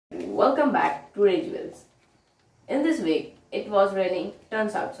Welcome back to Ragewheels. In this week, it was raining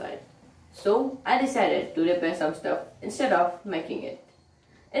tons outside. So I decided to repair some stuff instead of making it.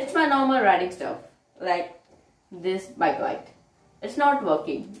 It's my normal riding stuff, like this bike light. It's not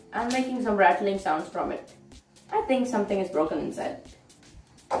working. I'm making some rattling sounds from it. I think something is broken inside.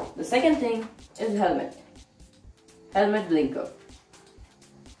 The second thing is helmet. Helmet blinker.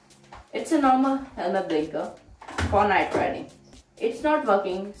 It's a normal helmet blinker for night riding. It's not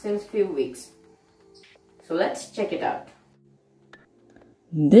working since few weeks. So let's check it out.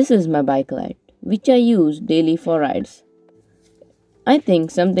 This is my bike light, which I use daily for rides. I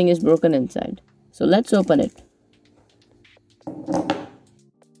think something is broken inside. So let's open it.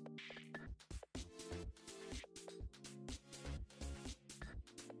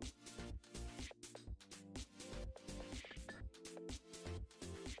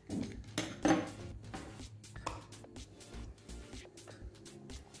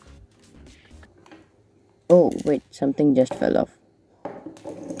 Oh, wait, something just fell off.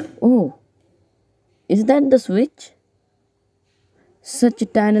 Oh, is that the switch? Such a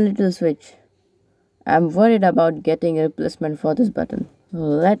tiny little switch. I'm worried about getting a replacement for this button.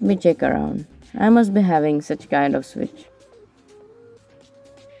 Let me check around. I must be having such kind of switch.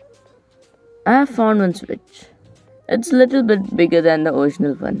 I have found one switch. It's a little bit bigger than the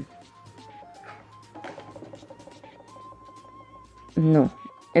original one. No.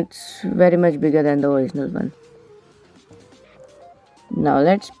 It's very much bigger than the original one. Now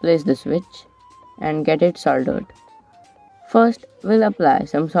let's place the switch and get it soldered. First, we'll apply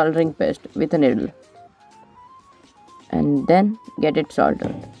some soldering paste with a needle and then get it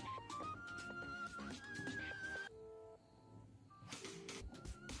soldered.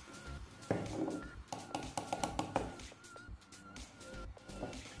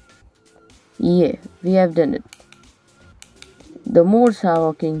 Yeah, we have done it. The modes are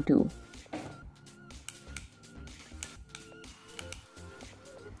working too.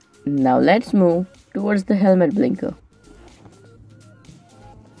 Now let's move towards the helmet blinker.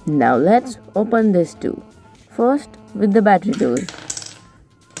 Now let's open this too. First with the battery door.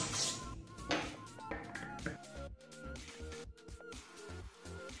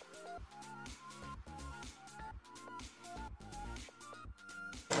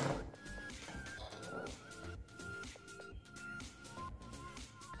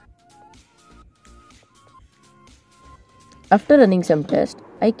 After running some tests,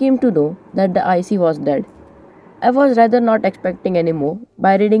 I came to know that the IC was dead. I was rather not expecting any more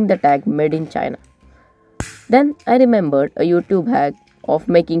by reading the tag made in China. Then I remembered a YouTube hack of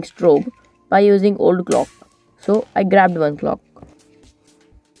making strobe by using old clock. So I grabbed one clock.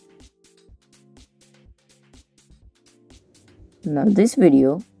 Now this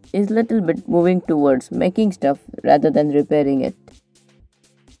video is little bit moving towards making stuff rather than repairing it.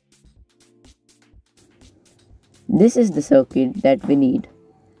 This is the circuit that we need.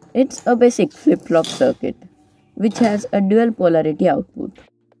 It's a basic flip-flop circuit, which has a dual polarity output.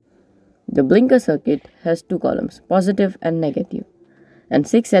 The blinker circuit has two columns, positive and negative, and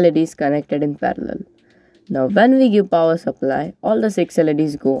 6 LEDs connected in parallel. Now when we give power supply, all the 6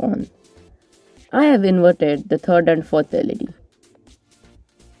 LEDs go on. I have inverted the third and fourth LED.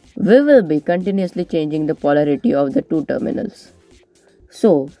 We will be continuously changing the polarity of the two terminals.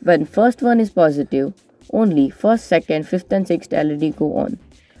 So when first one is positive, only first, second, fifth and sixth LED go on.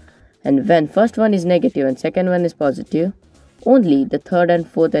 And when first one is negative and second one is positive, only the third and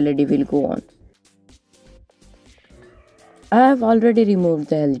fourth LED will go on. I have already removed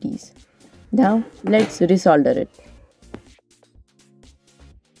the LEDs. Now let's resolder it.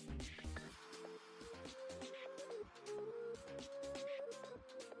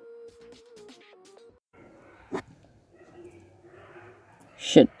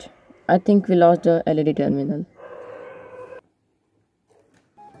 Shit. I think we lost the LED terminal.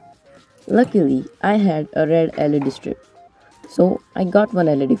 Luckily, I had a red LED strip, so I got one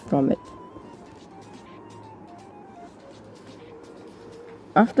LED from it.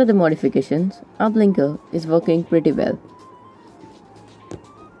 After the modifications, our blinker is working pretty well.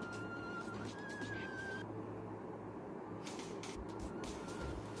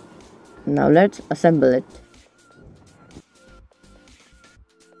 Now let's assemble it.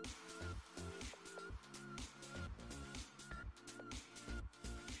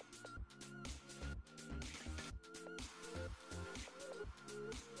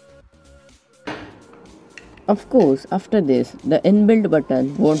 Of course, after this, the inbuilt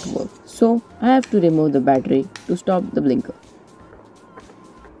button won't work, so I have to remove the battery to stop the blinker.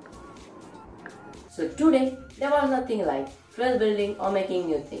 So today, there was nothing like thrill building or making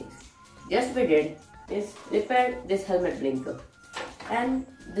new things. Just we did is repair this helmet blinker and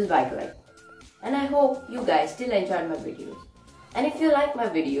this bike ride. And I hope you guys still enjoyed my videos. And if you like my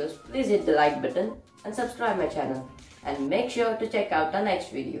videos, please hit the like button and subscribe my channel. And make sure to check out the next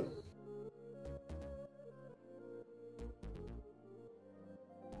video.